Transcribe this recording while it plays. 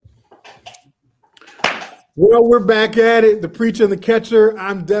Well, we're back at it. The preacher and the catcher.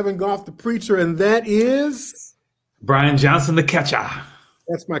 I'm Devin Goff, the preacher, and that is Brian Johnson, the catcher.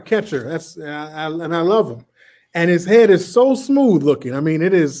 that's my catcher. And I love him. And his head is so smooth looking. I mean,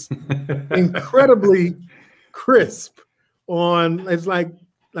 it is incredibly crisp. It's like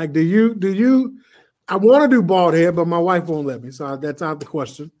do you? I want to do bald head, but my wife won't let me, so that's out the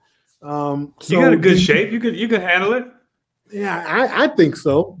question. You got a good shape. You could handle it. Yeah, I think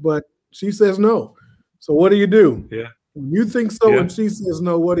so, but she says no. So what do you do? Yeah. When you think so and she says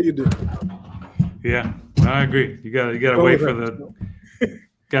no, what do you do? Yeah, I agree. You gotta wait for the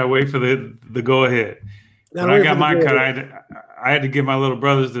go ahead. When I got my cut, I had to get my little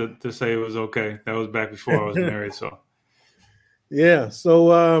brothers to say it was okay. That was back before I was married. So yeah. So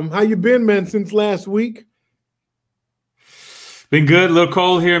how you been, man, since last week? Been good. A little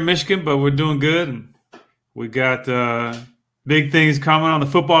cold here in Michigan, but we're doing good. And we got big things coming on the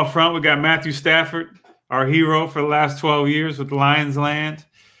football front. We got Matthew Stafford, our hero for the last 12 years with the Lions Land.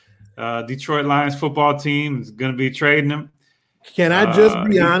 Detroit Lions football team is going to be trading him. Can I just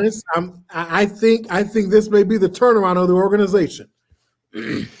be honest? I think this may be the turnaround of the organization.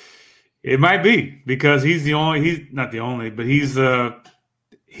 It might be because he's not the only, but he's a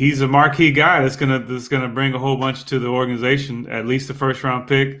marquee guy that's gonna bring a whole bunch to the organization. At least a first round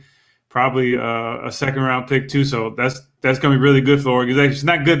pick, probably a second round pick too. So that's gonna be really good for the organization. It's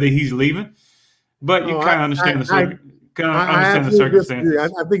not good that he's leaving, but you kind of understand the circumstances. I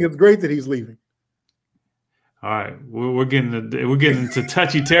think it's great that he's leaving. All right, we're getting into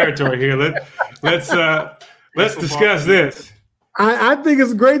touchy territory here. Let's discuss this. I think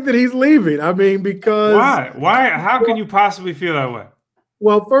it's great that he's leaving. I mean, because why? How can you possibly feel that way?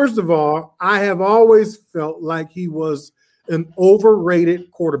 Well, first of all, I have always felt like he was an overrated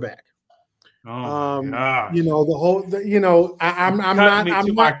quarterback. Oh my gosh. I'm not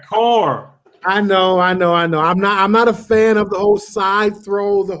my core. I know. I'm not a fan of the whole side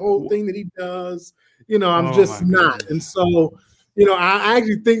throw, the whole thing that he does. I'm just not. And so, I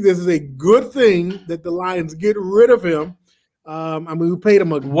actually think this is a good thing that the Lions get rid of him. We paid him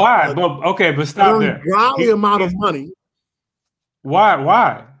but stop there. Ungodly amount of money.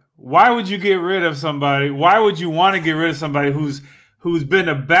 Why? Why would you get rid of somebody? Why would you want to get rid of somebody who's been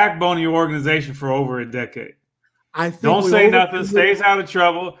a backbone of your organization for over a decade? Don't say nothing. Stays out of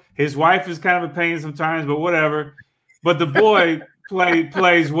trouble. His wife is kind of a pain sometimes, but whatever. But the boy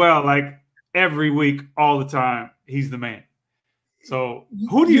plays well, like every week, all the time. He's the man. So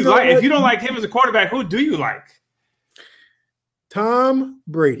who do you like? If you don't like him as a quarterback, who do you like? Tom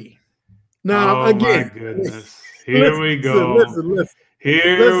Brady. Now, again, my goodness. Here we go. Listen.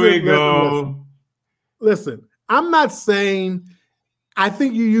 Here we go. Listen, I'm not saying I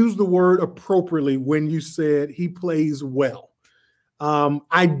think you used the word appropriately when you said he plays well.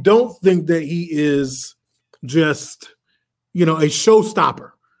 I don't think that he is just, a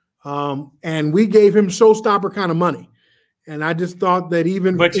showstopper. And we gave him showstopper kind of money. And I just thought that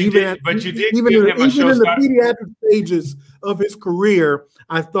even in the pediatric stages of his career,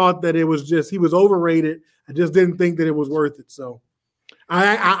 I thought that it was he was overrated. I just didn't think that it was worth it. So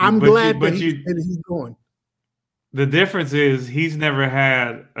I'm glad that he's going. The difference is he's never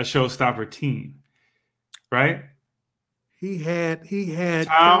had a showstopper team, right? He had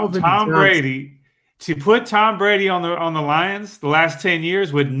Tom Brady. To put Tom Brady on the Lions the last 10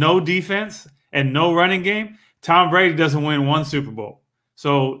 years with no defense and no running game, Tom Brady doesn't win one Super Bowl.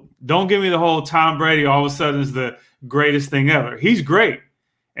 So don't give me the whole Tom Brady all of a sudden is the greatest thing ever. He's great,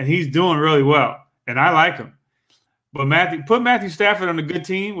 and he's doing really well, and I like him. But put Matthew Stafford on a good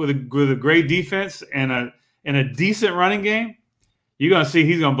team with a great defense and a decent running game, you're going to see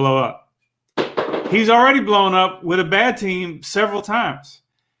he's going to blow up. He's already blown up with a bad team several times.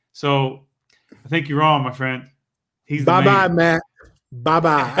 So I think you're wrong, my friend. He's bye-bye, Matt.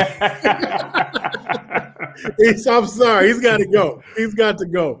 Bye-bye. I'm sorry. He's got to go.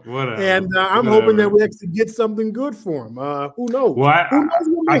 Whatever. And I'm hoping that we actually get something good for him. Who knows? Well,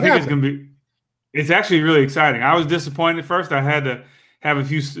 I think it's going to be – it's actually really exciting. I was disappointed at first. I had to have a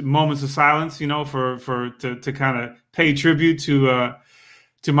few moments of silence, to kind of pay tribute to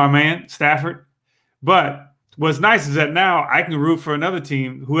my man, Stafford. But what's nice is that now I can root for another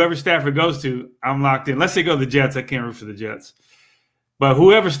team. Whoever Stafford goes to, I'm locked in. Let's say go to the Jets. I can't root for the Jets. But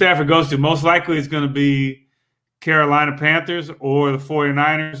whoever Stafford goes to, most likely it's going to be Carolina Panthers or the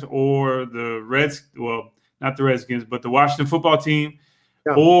 49ers or the not the Redskins, but the Washington football team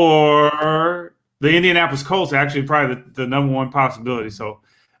or the Indianapolis Colts, actually probably the number one possibility. So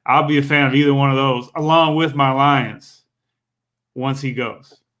I'll be a fan of either one of those along with my Lions once he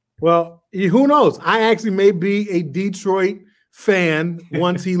goes. Well, who knows? I actually may be a Detroit fan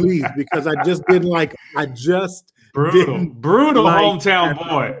once he leaves because I just didn't like. I just brutal like hometown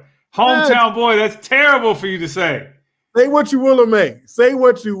boy. Hometown boy. That's terrible for you to say. Say what you will or may. Say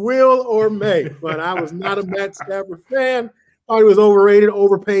what you will or may. But I was not a Matt Stafford fan. Thought he was overrated,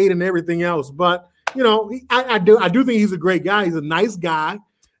 overpaid, and everything else. But I do think he's a great guy. He's a nice guy,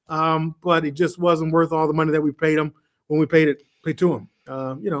 but it just wasn't worth all the money that we paid him when we paid to him.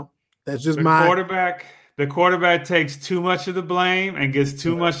 That's just my quarterback. The quarterback takes too much of the blame and gets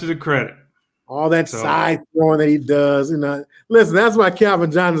too much of the credit. All that side throwing that he does. Listen, that's why Calvin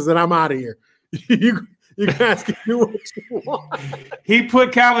Johnson said, "I'm out of here." You guys can do what you want. He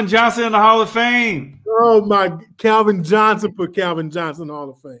put Calvin Johnson in the Hall of Fame. Oh my! Calvin Johnson put Calvin Johnson in the Hall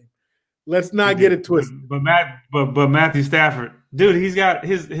of Fame. Let's not get it twisted. But Matthew Stafford, dude, he's got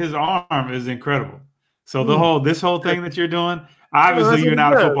his arm is incredible. So this whole thing that you're doing, obviously you're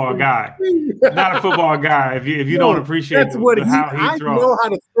not a football guy. Not a football guy if you don't appreciate that's what how he throws. I know how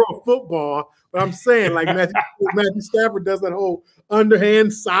to throw a football, but I'm saying like Matthew Stafford does that whole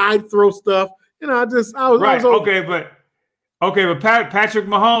underhand side throw stuff. I was right. But Patrick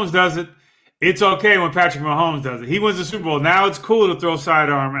Mahomes does it. It's okay when Patrick Mahomes does it. He wins the Super Bowl. Now it's cool to throw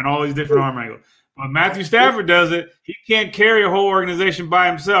sidearm and all these different arm angles. But Matthew Stafford does it. He can't carry a whole organization by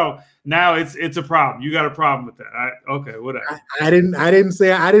himself. Now it's a problem. You got a problem with that. Whatever. I didn't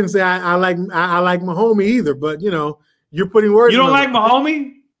say I like Mahomes either. But you're putting words. You don't like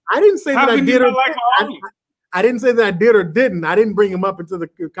Mahomes? I didn't say How that I did. I didn't say that I did or didn't. I didn't bring him up into the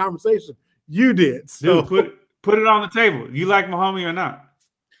conversation. You did. So dude, put it on the table. You like Mahomes or not?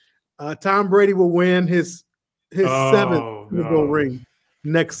 Tom Brady will win his seventh Super Bowl ring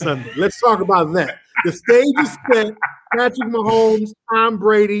next Sunday. Let's talk about that. The stage is set. Patrick Mahomes, Tom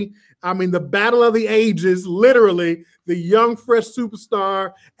Brady. I mean, the battle of the ages. Literally, the young, fresh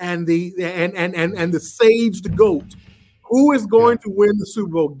superstar and the sage, the GOAT. Who is going to win the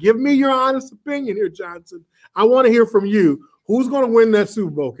Super Bowl? Give me your honest opinion here, Johnson. I want to hear from you. Who's going to win that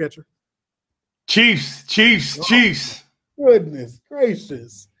Super Bowl, Catcher? Chiefs. Goodness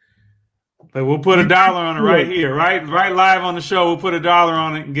gracious. But we'll put $1 on it right here, right live on the show. We'll put $1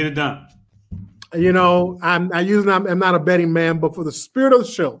 on it and get it done. I'm not a betting man, but for the spirit of the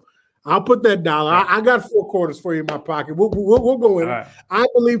show, I'll put that dollar. I got 4 quarters for you in my pocket. We'll go in. Right. I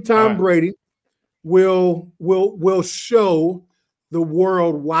believe Tom Brady will show the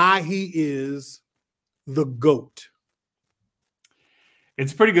world why he is the GOAT.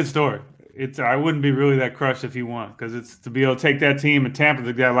 It's a pretty good story. I wouldn't be really that crushed if he won because it's to be able to take that team in Tampa.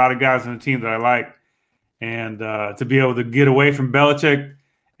 They've got a lot of guys on the team that I like, and to be able to get away from Belichick.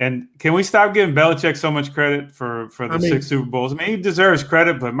 And can we stop giving Belichick so much credit for the 6 Super Bowls? I mean, he deserves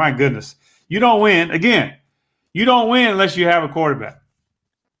credit, but my goodness, you don't win again. You don't win unless you have a quarterback.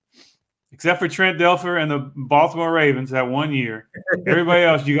 Except for Trent Dilfer and the Baltimore Ravens that 1 year, everybody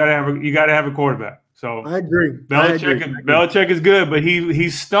else you got to have a quarterback. So I agree. Belichick is good, but he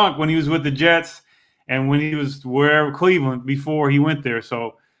stunk when he was with the Jets and when he was Cleveland before he went there.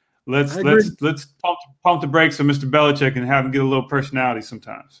 So let's pump the brakes on Mr. Belichick and have him get a little personality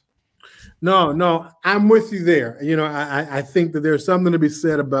sometimes. No, I'm with you there. I think that there's something to be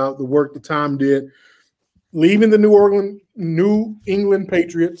said about the work that Tom did, leaving the New England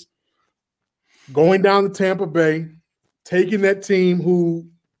Patriots, going down to Tampa Bay, taking that team who,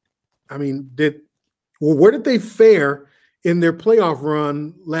 where did they fare in their playoff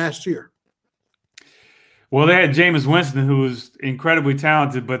run last year? Well, they had Jameis Winston, who was incredibly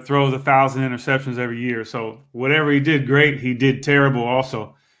talented, but throws 1,000 interceptions every year. So whatever he did great, he did terrible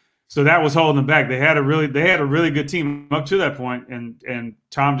also. So that was holding them back. They had a really good team up to that point, and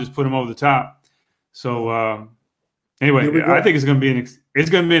Tom just put them over the top. So anyway, I think it's going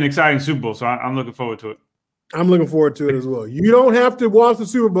to be an exciting Super Bowl. So I'm looking forward to it. I'm looking forward to it as well. You don't have to watch the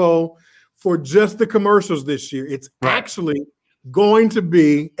Super Bowl for just the commercials this year. It's actually going to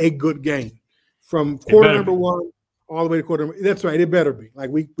be a good game from quarter number 1 all the way to quarter number. That's right. It better be. Like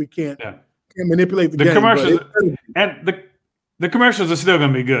we can't manipulate the game. Commercials the commercials are still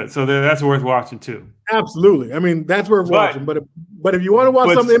going to be good. So that's worth watching too. Absolutely. I mean, that's worth watching. But if you want to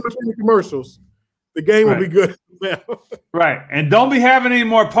watch something in between the commercials, the game will be good. Right. And don't be having any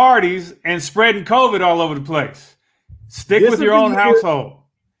more parties and spreading COVID all over the place. Stick with your own household.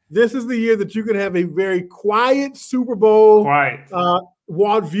 This is the year that you can have a very quiet Super Bowl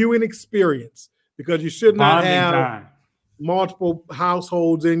viewing experience because you should not have multiple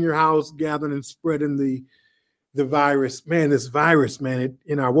households in your house gathering and spreading the virus. Man, this virus, man.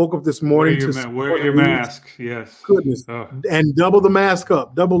 I woke up this morning wear your mask. Yes. Goodness. And double the mask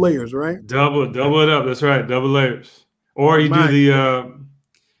up. Double layers, right? Double it up. That's right. Double layers. Or you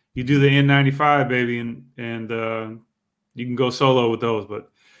do the N95, baby, and you can go solo with those, but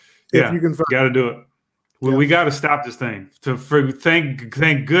yeah, you got to do it. We got to stop this thing. Thank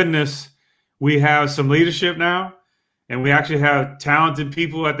goodness we have some leadership now, and we actually have talented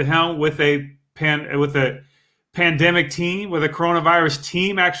people at the helm with a pandemic team, with a coronavirus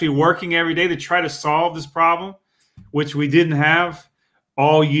team actually working every day to try to solve this problem, which we didn't have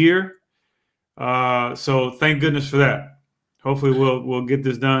all year. So thank goodness for that. Hopefully we'll get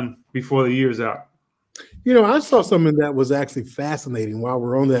this done before the year's out. I saw something that was actually fascinating while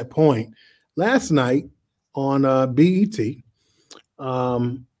we're on that point. Last night on BET,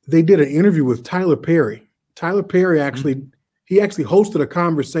 they did an interview with Tyler Perry. Tyler Perry actually hosted a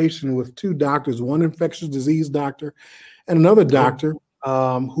conversation with two doctors, one infectious disease doctor and another doctor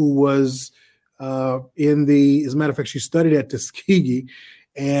who was as a matter of fact, she studied at Tuskegee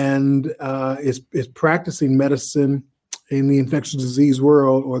and is practicing medicine in the infectious disease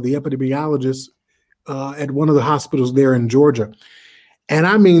world, or the epidemiologist at one of the hospitals there in Georgia. And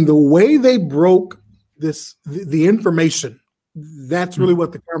I mean, the way they broke the information, that's really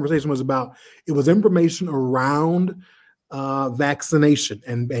what the conversation was about. It was information around vaccination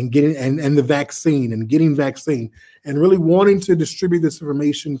and getting and the vaccine and getting vaccine and really wanting to distribute this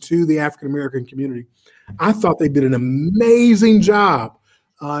information to the African-American community. I thought they did an amazing job.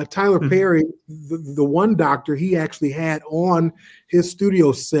 Tyler Perry, the one doctor, he actually had on his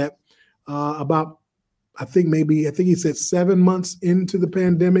studio set about, I think he said 7 months into the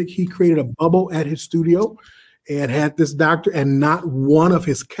pandemic, he created a bubble at his studio and had this doctor, and not one of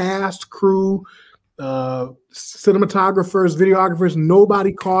his cast, crew, cinematographers, videographers,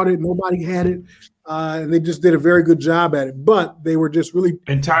 nobody caught it, nobody had it. And they just did a very good job at it. But they were just really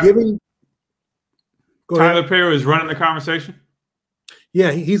giving. Tyler Perry was running the conversation?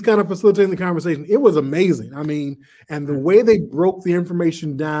 Yeah, he's kind of facilitating the conversation. It was amazing. I mean, and the way they broke the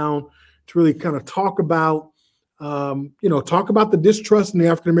information down to really kind of talk about the distrust in the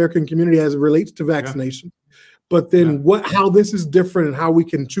African-American community as it relates to vaccination, but then how this is different and how we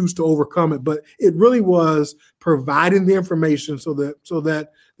can choose to overcome it. But it really was providing the information so that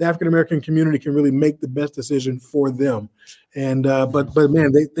the African-American community can really make the best decision for them. And but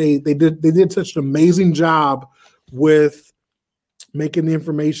man, they did such an amazing job with making the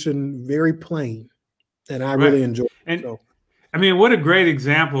information very plain, and I really enjoyed it. And I mean, what a great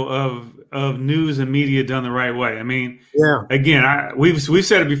example of news and media done the right way. I mean, again, we've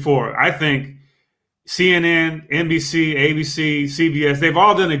said it before. I think CNN, NBC, ABC, CBS, they've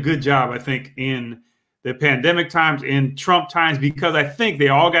all done a good job, I think, in the pandemic times, in Trump times, because I think they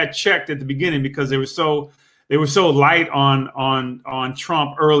all got checked at the beginning because they were so light on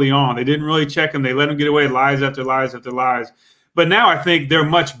Trump early on. They didn't really check him. They let him get away, lies after lies after lies. But now I think they're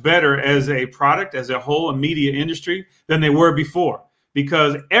much better as a product, as a whole, a media industry, than they were before,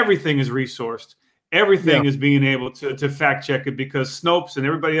 because everything is resourced. Everything is being able to fact check it, because Snopes and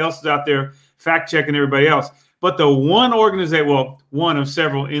everybody else is out there fact checking everybody else. But the one organization, well, one of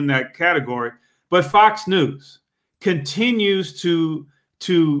several in that category, but Fox News continues to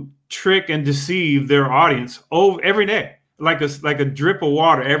trick and deceive their audience every day, like a drip of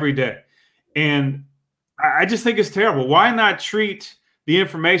water every day. And I just think it's terrible. Why not treat the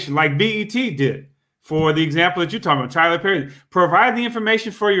information like BET did for the example that you're talking about, Tyler Perry? Provide the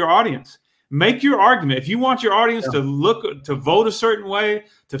information for your audience. Make your argument. If you want your audience to vote a certain way,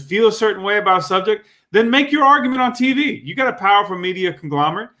 to feel a certain way about a subject, then make your argument on TV. You got a powerful media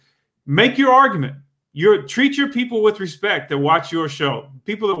conglomerate. Make your argument. Treat your people with respect that watch your show.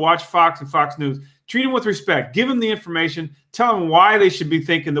 People that watch Fox and Fox News, treat them with respect. Give them the information. Tell them why they should be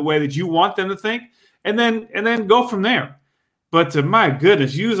thinking the way that you want them to think. And then go from there. But my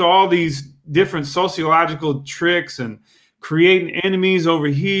goodness, use all these different sociological tricks and creating enemies over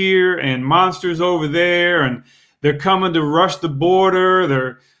here and monsters over there, and they're coming to rush the border.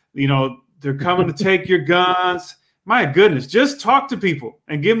 They're coming to take your guns. My goodness, just talk to people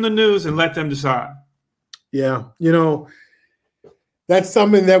and give them the news and let them decide. Yeah, that's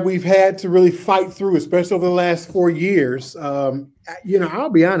something that we've had to really fight through, especially over the last 4 years. I'll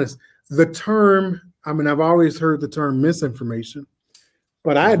be honest, I've always heard the term misinformation,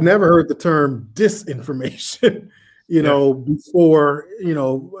 but I had never heard the term disinformation, before,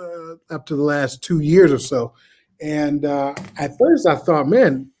 up to the last 2 years or so. And at first I thought,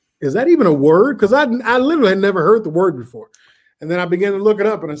 man, is that even a word? Because I literally had never heard the word before. And then I began to look it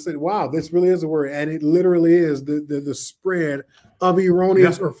up and I said, wow, this really is a word. And it literally is the spread of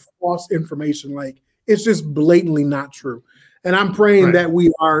erroneous or false information. Like, it's just blatantly not true. And I'm praying that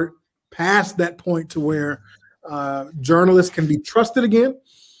we are past that point to where journalists can be trusted again,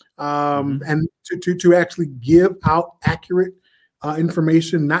 and to actually give out accurate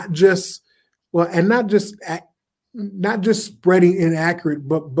information, not just not just spreading inaccurate,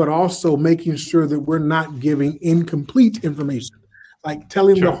 but also making sure that we're not giving incomplete information, like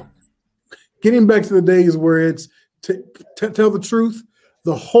getting back to the days where it's tell the truth,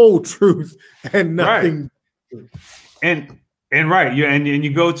 the whole truth, and nothing. Right. And right, and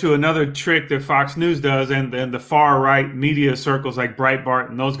you go to another trick that Fox News does, and the far right media circles like Breitbart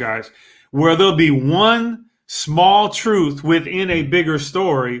and those guys, where there'll be one small truth within a bigger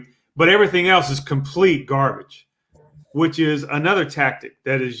story, but everything else is complete garbage, which is another tactic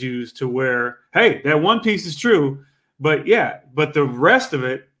that is used to where, hey, that one piece is true, but the rest of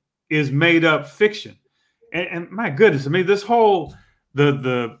it is made up fiction. And my goodness, I mean, this whole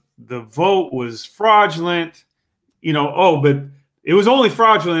the vote was fraudulent. But it was only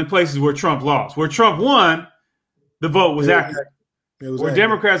fraudulent in places where Trump lost. Where Trump won, the vote was accurate. Where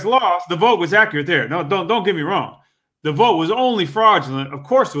Democrats lost, the vote was accurate there. No, don't get me wrong. The vote was only fraudulent. Of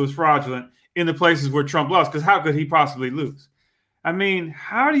course it was fraudulent in the places where Trump lost, because how could he possibly lose? I mean,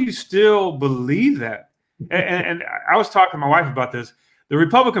 how do you still believe that? And I was talking to my wife about this. The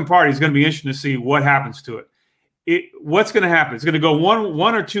Republican Party is going to be interesting to see what happens to it. What's going to happen? It's going to go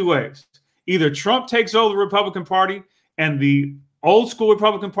one or two ways. Either Trump takes over the Republican Party, and the old school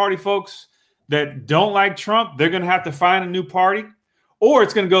Republican Party folks that don't like Trump, they're going to have to find a new party, or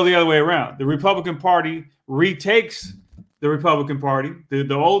it's going to go the other way around. The Republican Party retakes the Republican Party,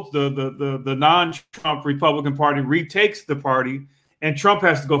 the non-Trump Republican Party retakes the party, and Trump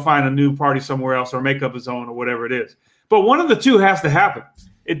has to go find a new party somewhere else or make up his own or whatever it is. But one of the two has to happen.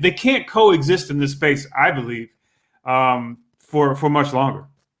 They can't coexist in this space, I believe, for much longer.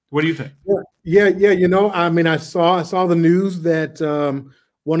 What do you think? Yeah. I mean, I saw the news that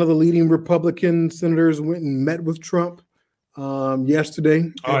one of the leading Republican senators went and met with Trump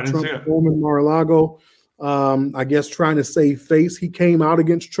yesterday at Trump's home in Mar-a-Lago. I guess trying to save face. He came out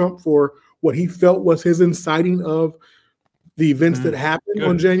against Trump for what he felt was his inciting of the events that happened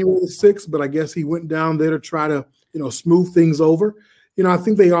on January 6th. But I guess he went down there to try to, smooth things over. I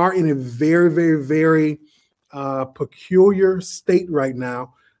think they are in a very, very, very peculiar state right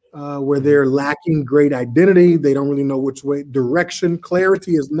now. Where they're lacking great identity. They don't really know which way, direction.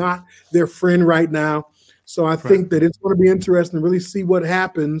 Clarity is not their friend right now. So I think that it's going to be interesting to really see what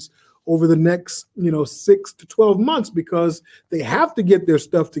happens over the next, 6 to 12 months, because they have to get their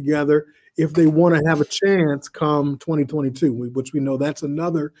stuff together if they want to have a chance come 2022, which we know that's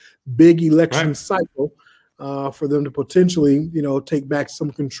another big election cycle for them to potentially, take back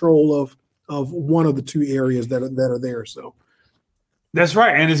some control of one of the two areas that are there. So. That's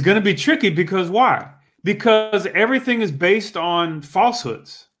right. And it's going to be tricky because why? Because everything is based on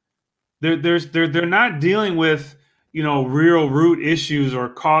falsehoods. They're not dealing with, real root issues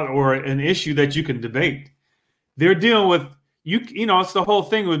or an issue that you can debate. They're dealing with, it's the whole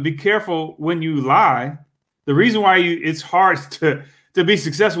thing with be careful when you lie. The reason why it's hard to be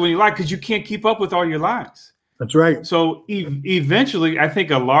successful when you lie, because you can't keep up with all your lies. That's right. So eventually, I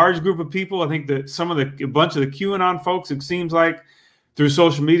think a large group of people, I think that a bunch of the QAnon folks, it seems like, through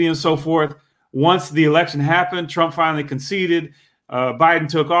social media and so forth. Once the election happened, Trump finally conceded, Biden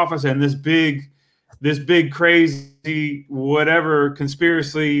took office, and this big crazy whatever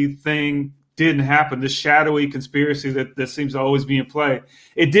conspiracy thing didn't happen. This shadowy conspiracy that seems to always be in play.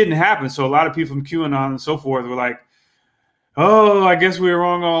 It didn't happen. So a lot of people from QAnon and so forth were like, oh, I guess we were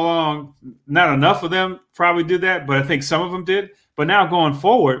wrong all along. Not enough of them probably did that, but I think some of them did. But now going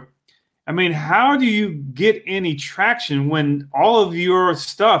forward, I mean, how do you get any traction when all of your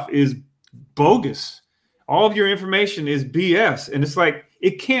stuff is bogus? All of your information is BS. And it's like,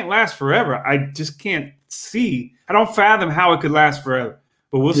 it can't last forever. I just can't see. I don't fathom how it could last forever.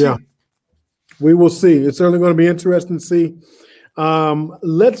 But we'll see. We will see. It's certainly going to be interesting to see.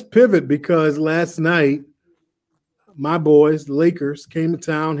 Let's pivot, because last night, my boys, the Lakers, came to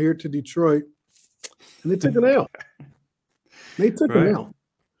town here to Detroit, and they took an L. An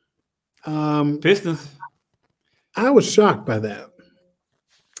L. Pistons. I was shocked by that.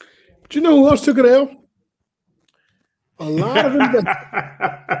 But you know who else took an L? A lot of investors.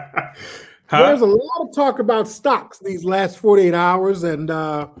 There's a lot of talk about stocks these last 48 hours, and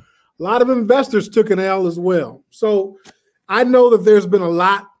a lot of investors took an L as well. So I know that there's been a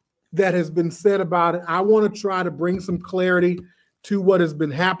lot that has been said about it. I want to try to bring some clarity to what has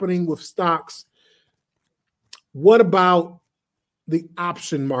been happening with stocks. What about the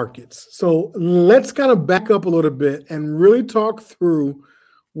option markets? So let's kind of back up a little bit and really talk through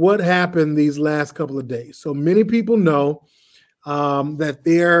what happened these last couple of days. So many people know that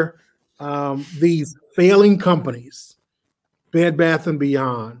there these failing companies, Bed Bath &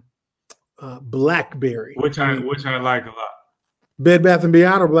 Beyond, BlackBerry. Which I like a lot. Bed Bath &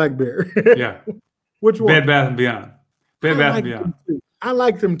 Beyond or BlackBerry? Yeah. Which one? Bed Bath and Beyond. Bed Bath and Beyond. I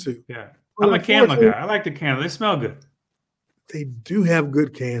like them too. Yeah. I'm a candle guy. I like the candle. They smell good. They do have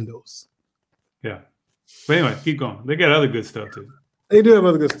good candles. Yeah. But anyway, keep going. They got other good stuff too. They do have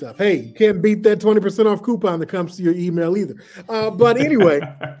other good stuff. Hey, you can't beat that 20% off coupon that comes to your email either. But anyway,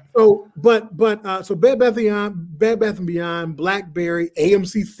 so Bed Bath and Beyond, BlackBerry,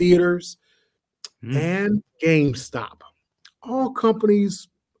 AMC Theaters, and GameStop, all companies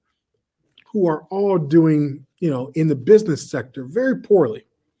who are all doing, in the business sector very poorly.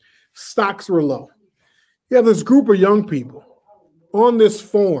 Stocks were low. You have this group of young people on this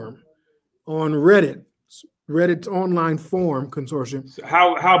forum on Reddit's online forum consortium. So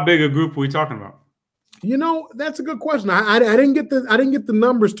how big a group are we talking about? That's a good question. I didn't get the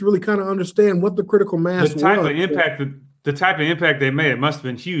numbers to really kind of understand what the critical mass was. The type of impact they made, it must have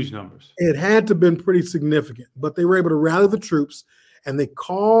been huge numbers. It had to have been pretty significant, but they were able to rally the troops, and they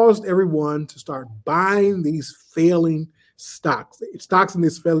caused everyone to start buying these failing stocks in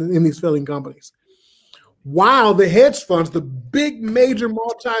these failing companies. While the hedge funds, the big major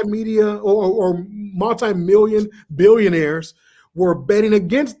multimedia or multi-million billionaires, were betting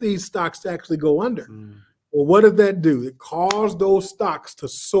against these stocks to actually go under. Well, what did that do? It caused those stocks to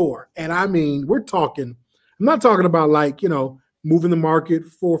soar. And I mean, I'm not talking about moving the market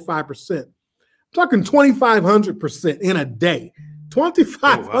 4 or 5%. I'm talking 2,500% in a day.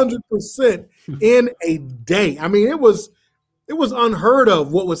 2,500% in a day. I mean, it was unheard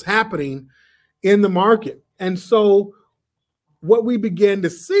of what was happening in the market. And so what we began to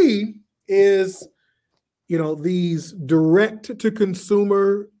see is, these direct to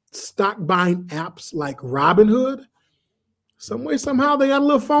consumer stock buying apps like Robinhood, some way, somehow they got a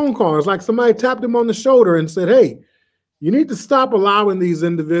little phone call. It's like somebody tapped them on the shoulder and said, hey, you need to stop allowing these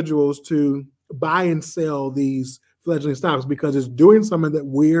individuals to buy and sell these fledgling stocks because it's doing something that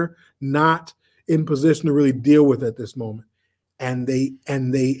we're not in position to really deal with at this moment. And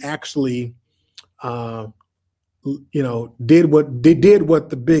they actually did what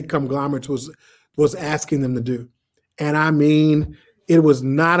the big conglomerates was asking them to do. And I mean, it was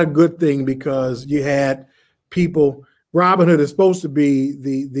not a good thing because you had people. Robinhood is supposed to be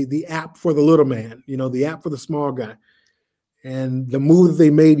the app for the little man, the app for the small guy. And the move that they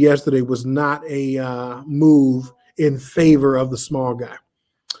made yesterday was not a move in favor of the small guy.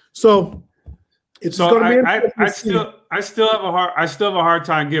 So it's going to be. I still have a hard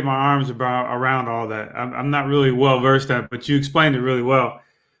time getting my arms around all that. I'm not really well versed at it, but you explained it really well.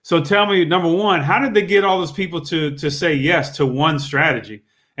 So tell me, number one, how did they get all those people to say yes to one strategy?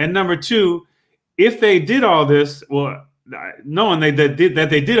 And number two, if they did all this, well, knowing they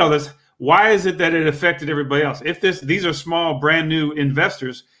did all this, why is it that it affected everybody else? If these are small, brand new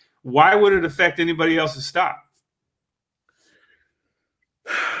investors, why would it affect anybody else's stock?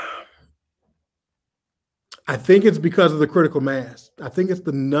 I think it's because of the critical mass. I think it's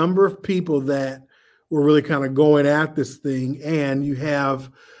the number of people that were really kind of going at this thing, and you have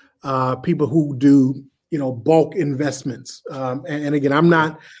people who do, bulk investments. And again, I'm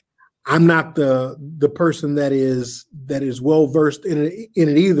not the person that is well versed in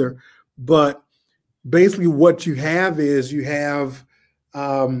it either. But basically, what you have is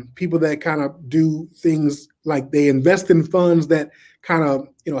people that kind of do things like they invest in funds that kind of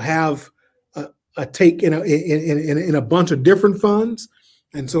have a take in a bunch of different funds.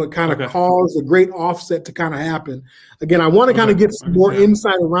 And so it kind of caused a great offset to kind of happen. Again, I want to kind of get some more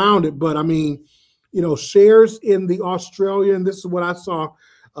insight around it, but I mean, shares in the Australian, this is what I saw,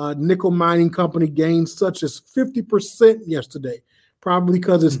 nickel mining company gained such as 50% yesterday, probably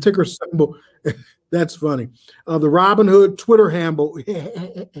because its ticker symbol. That's funny. The Robinhood Twitter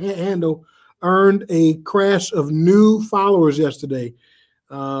handle earned a crash of new followers yesterday.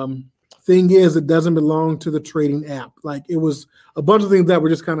 Thing is, it doesn't belong to the trading app. Like, it was a bunch of things that were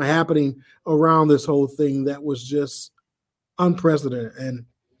just kind of happening around this whole thing that was just unprecedented. And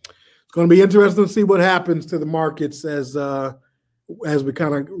it's going to be interesting to see what happens to the markets as we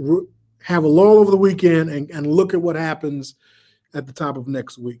kind of have a lull over the weekend and look at what happens at the top of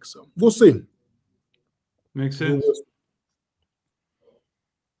next week. So we'll see. Makes sense.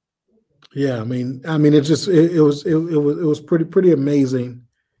 Yeah, I mean, it was pretty amazing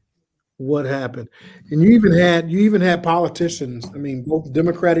what happened. And you even had politicians, I mean, both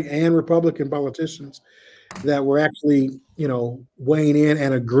Democratic and Republican politicians that were actually, weighing in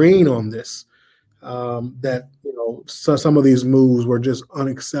and agreeing on this, that, so some of these moves were just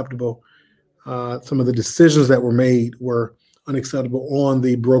unacceptable. Some of the decisions that were made were unacceptable on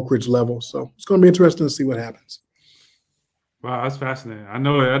the brokerage level. So it's going to be interesting to see what happens. Wow, that's fascinating. I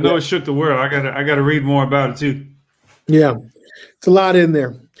know it shook the world. I gotta read more about it too. Yeah, it's a lot in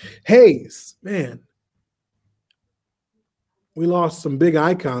there. Hey, man, we lost some big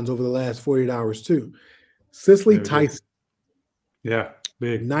icons over the last 48 hours too. Cicely Tyson. Yeah,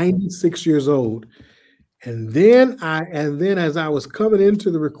 big. 96 years old. And then as I was coming into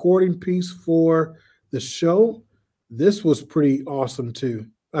the recording piece for the show, this was pretty awesome too.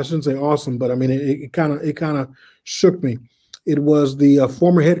 I shouldn't say awesome, but I mean it kind of shook me. It was the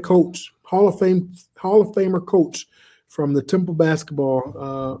former head coach, Hall of Famer coach from the Temple basketball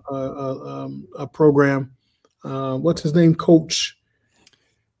program. What's his name? Coach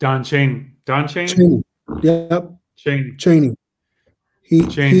Don Chaney. Don Chaney? Chaney. Yep. Chaney. He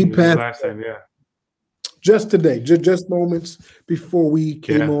was his last name, yeah. Just today, just moments before we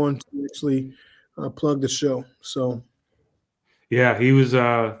came on to actually plug the show. So, yeah, he was.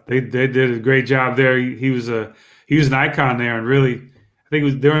 They did a great job there. He was an icon there, and really, I think it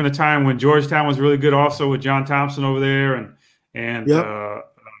was during the time when Georgetown was really good, also with John Thompson over there, and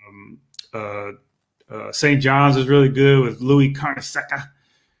St. John's was really good with Louis Carnesecca.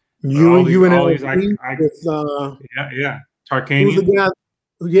 Tarkanian. Who's the guy?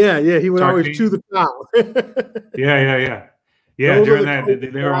 Yeah, he would always chew the foul. Yeah. During that,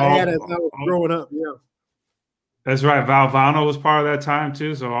 they were all. As I was growing up. Yeah, that's right. Val Vano was part of that time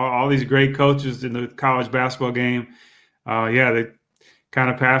too. So all these great coaches in the college basketball game, they kind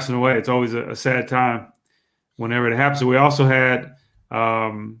of passing away. It's always a sad time whenever it happens. We also had.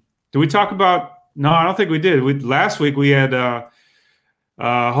 Did we talk about? No, I don't think we did. Last week we had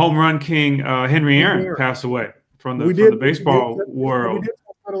home run king Henry Aaron pass away from the baseball world. We did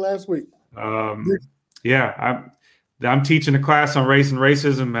talk about it last week. I'm teaching a class on race and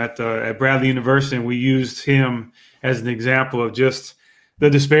racism at Bradley University, and we used him as an example of just the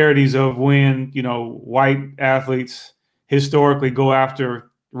disparities of when white athletes historically go after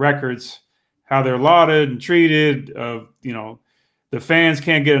records, how they're lauded and treated. The fans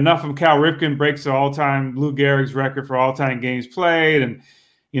can't get enough of him. Cal Ripken breaks the all-time Lou Gehrig's record for all-time games played, and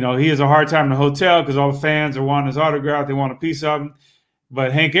he has a hard time in the hotel because all the fans are wanting his autograph. They want a piece of him.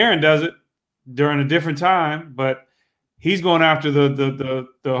 But Hank Aaron does it during a different time. But he's going after the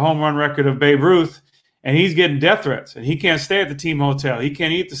home run record of Babe Ruth, and he's getting death threats. And he can't stay at the team hotel. He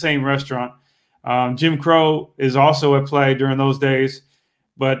can't eat the same restaurant. Jim Crow is also at play during those days.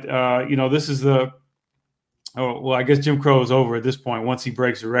 But, this is I guess Jim Crow is over at this point once he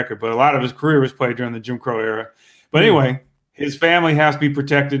breaks the record. But a lot of his career was played during the Jim Crow era. But anyway, his family has to be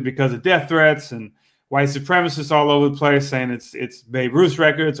protected because of death threats and white supremacists all over the place saying it's Babe Ruth's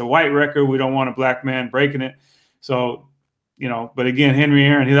record. It's a white record. We don't want a black man breaking it. So, but again, Henry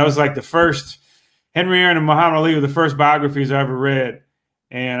Aaron, that was like the first. Henry Aaron and Muhammad Ali were the first biographies I ever read.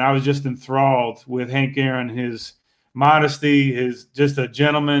 And I was just enthralled with Hank Aaron, his modesty, his just a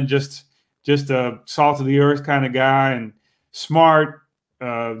gentleman, just a salt of the earth kind of guy, and smart,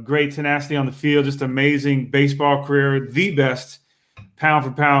 great tenacity on the field, just amazing baseball career, the best pound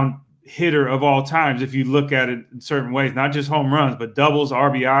for pound hitter of all times. If you look at it in certain ways, not just home runs, but doubles,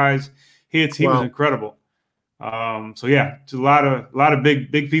 RBIs, hits, he was incredible. It's a lot of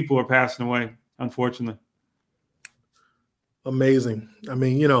big people are passing away, unfortunately. Amazing. I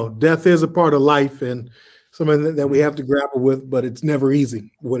mean, death is a part of life and something that we have to grapple with, but it's never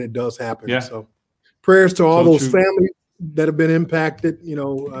easy when it does happen. Yeah. So prayers to all those families that have been impacted. I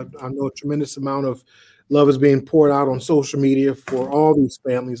know a tremendous amount of love is being poured out on social media for all these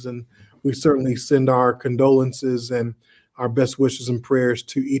families, and we certainly send our condolences and our best wishes and prayers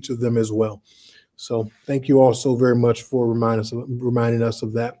to each of them as well. So thank you all so very much for reminding us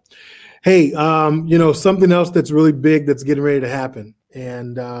of that. Hey, something else that's really big that's getting ready to happen,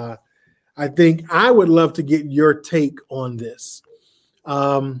 and I think I would love to get your take on this.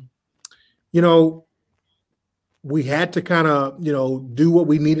 We had to kind of, do what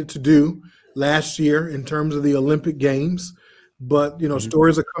we needed to do last year in terms of the Olympic Games, but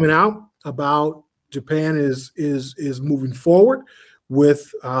stories are coming out about Japan is moving forward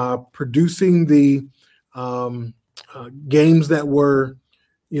with producing the games that were,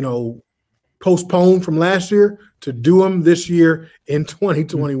 postponed from last year to do them this year in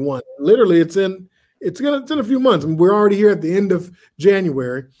 2021. Literally, it's in a few months, and we're already here at the end of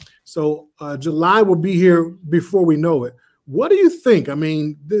January. So July will be here before we know it. What do you think? I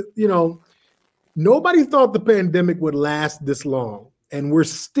mean, nobody thought the pandemic would last this long, and we're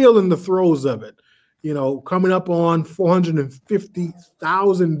still in the throes of it. Coming up on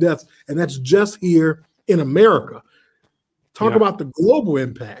 450,000 deaths, and that's just here in America. Talk about the global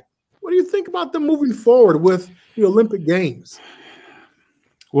impact. What do you think about them moving forward with the Olympic Games?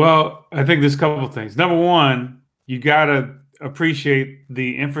 Well, I think there's a couple of things. Number one, you got to appreciate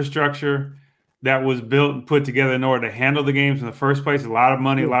the infrastructure that was built and put together in order to handle the games in the first place. A lot of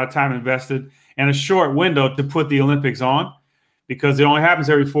money, a lot of time invested, and a short window to put the Olympics on. because it only happens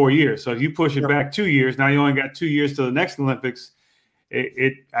every 4 years. So if you push it back 2 years, now you only got 2 years to the next Olympics.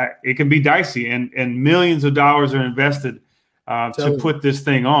 It can be dicey, and millions of dollars are invested to put this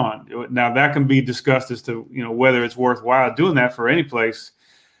thing on. Now that can be discussed as to whether it's worthwhile doing that for any place.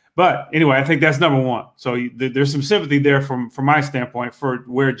 But anyway, I think that's number one. So there's some sympathy there from my standpoint for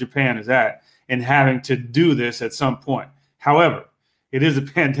where Japan is at and having to do this at some point. However, it is a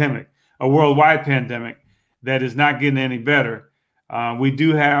pandemic, a worldwide pandemic that is not getting any better. We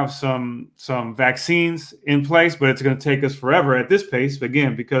do have some vaccines in place, but it's going to take us forever at this pace,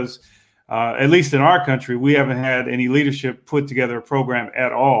 again, because at least in our country, we haven't had any leadership put together a program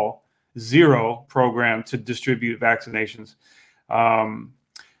at all, zero program to distribute vaccinations.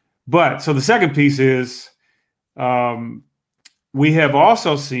 But so the second piece is we have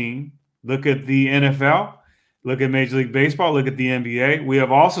also seen, look at the NFL, look at Major League Baseball, look at the NBA. We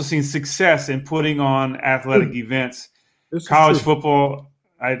have also seen success in putting on athletic events. College football,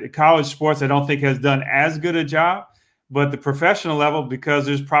 college sports, I don't think has done as good a job, but the professional level, because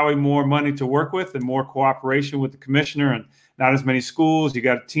there's probably more money to work with and more cooperation with the commissioner and not as many schools, you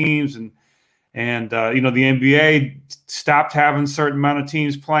got teams and the NBA stopped having a certain amount of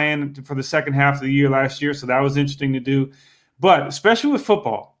teams playing for the second half of the year last year. So that was interesting to do. But especially with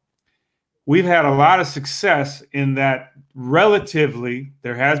football, we've had a lot of success in that relatively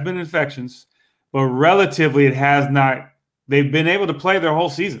there has been infections, but relatively it has not. They've been able to play their whole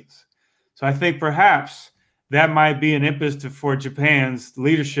seasons. So I think perhaps that might be an impetus for Japan's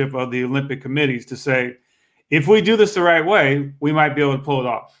leadership of the Olympic committees to say, if we do this the right way, we might be able to pull it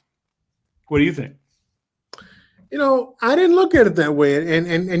off. What do you think? I didn't look at it that way.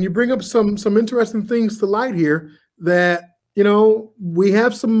 And you bring up some interesting things to light here that, we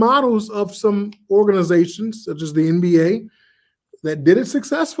have some models of some organizations such as the NBA that did it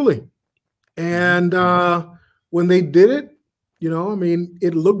successfully. And when they did it,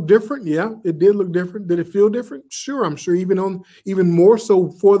 it looked different. Yeah, it did look different. Did it feel different? Sure. I'm sure even more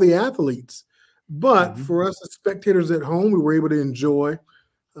so for the athletes. But for us as spectators at home, we were able to enjoy,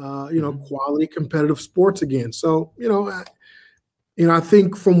 quality competitive sports again. So, I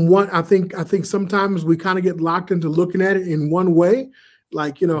think I think sometimes we kind of get locked into looking at it in one way,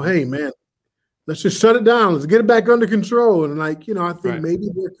 like, hey, man, let's just shut it down. Let's get it back under control. And I think maybe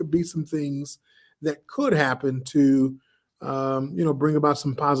there could be some things that could happen to, bring about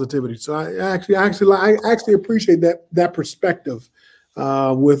some positivity. So I actually appreciate that perspective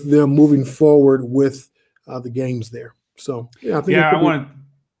with them moving forward with the games there. So I think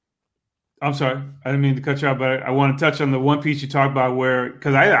I'm sorry, I didn't mean to cut you off, but I want to touch on the one piece you talked about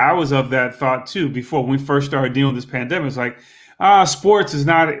because I was of that thought too before when we first started dealing with this pandemic. It's like, sports is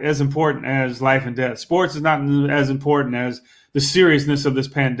not as important as life and death. Sports is not as important as the seriousness of this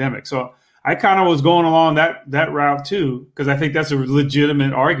pandemic. So I kind of was going along that route too, because I think that's a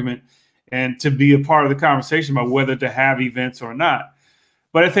legitimate argument and to be a part of the conversation about whether to have events or not.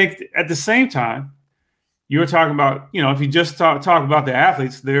 But I think at the same time, you were talking about, if you just talk about the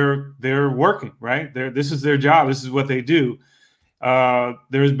athletes, they're working, right? This is their job. This is what they do.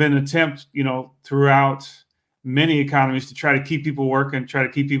 There's been attempts, throughout many economies to try to keep people working, try to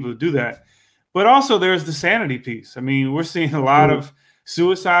keep people to do that. But also there's the sanity piece. I mean, we're seeing a lot of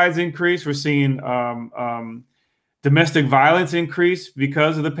suicides increase. We're seeing domestic violence increase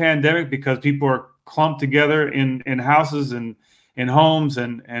because of the pandemic, because people are clumped together in houses and in homes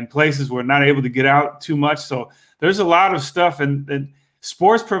and places where not able to get out too much. So there's a lot of stuff, and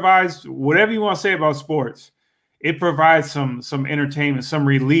sports provides, whatever you want to say about sports, it provides some entertainment, some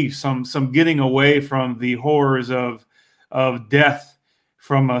relief, some getting away from the horrors of death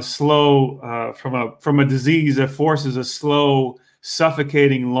from a slow from a disease that forces a slow,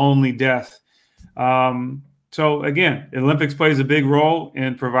 suffocating, lonely death. So again, the Olympics plays a big role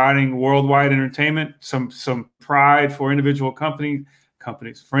in providing worldwide entertainment, some pride for individual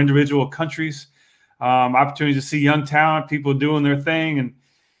companies, for individual countries, opportunities to see young talent, people doing their thing,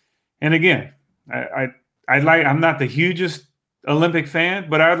 and again, I'm not the hugest Olympic fan,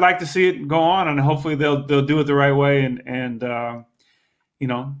 but I'd like to see it go on, and hopefully they'll do it the right way and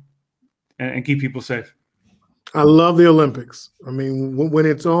keep people safe. I love the Olympics. I mean, when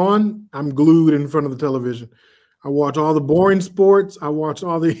it's on, I'm glued in front of the television. I watch all the boring sports. I watch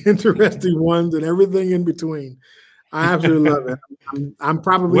all the interesting ones and everything in between. I absolutely love it. I'm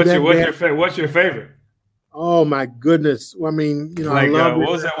probably what's your favorite? Oh my goodness! I mean, like, I love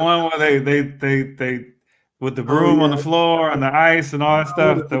what was that one where they with the broom on the floor and the ice and all that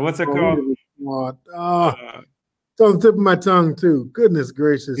stuff? What's it called? It's on the tip of my tongue too. Goodness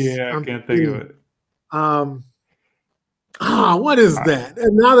gracious! Yeah, I can't think of it. What is that?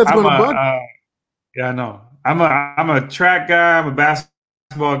 And now that's going to bug. Yeah, I know. I'm a track guy. I'm a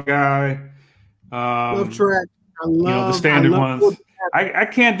basketball guy. Love track. The standard ones. I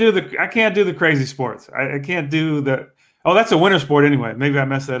can't do the crazy sports. I can't do the. Oh, that's a winter sport anyway. Maybe I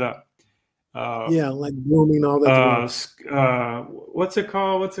messed that up. Like grooming, all that. What's it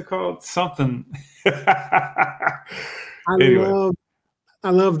called? Something. I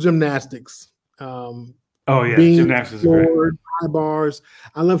love gymnastics. Gymnastics is great. High bars.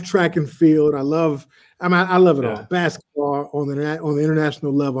 I love track and field. I love it all. Basketball on the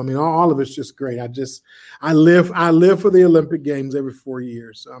international level. I mean, all of it's just great. I live for the Olympic Games every 4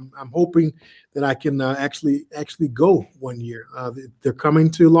 years. I'm hoping that I can actually go one year. They're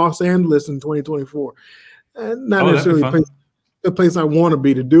coming to Los Angeles in 2024. Not necessarily the place I want to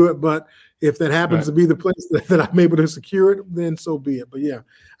be to do it, but if that happens to be the place that I'm able to secure it, then so be it. But yeah,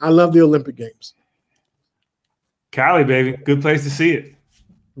 I love the Olympic Games. Cali, baby, good place to see it.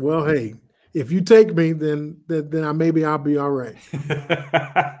 Well, hey, if you take me, then maybe I'll be all right. Take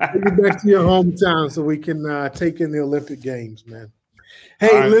you back to your hometown so we can take in the Olympic Games, man.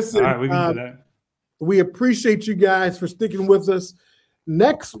 Hey, listen, we can do that. We appreciate you guys for sticking with us.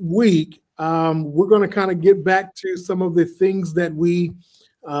 Next week, we're going to kind of get back to some of the things that we,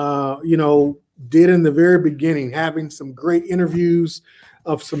 did in the very beginning, having some great interviews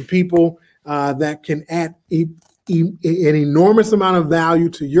of some people that can add an enormous amount of value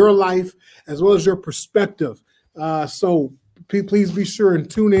to your life as well as your perspective. So please be sure and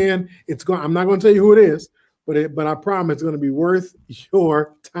tune in. I'm not going to tell you who it is, but I promise it's going to be worth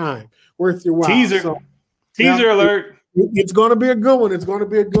your time, worth your while. Teaser alert. It's going to be a good one. It's going to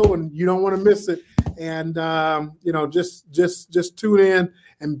be a good one. You don't want to miss it. And just tune in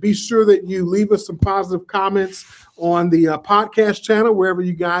and be sure that you leave us some positive comments on the podcast channel, wherever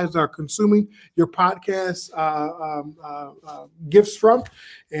you guys are consuming your podcast gifts from.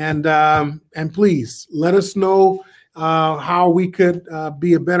 And please let us know how we could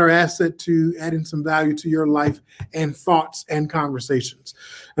be a better asset to adding some value to your life and thoughts and conversations.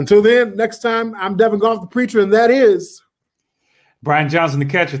 Until then, next time, I'm Devin Goff, the preacher, and that is Brian Johnson, the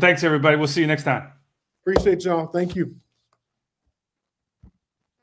catcher. Thanks, everybody. We'll see you next time. Appreciate y'all. Thank you.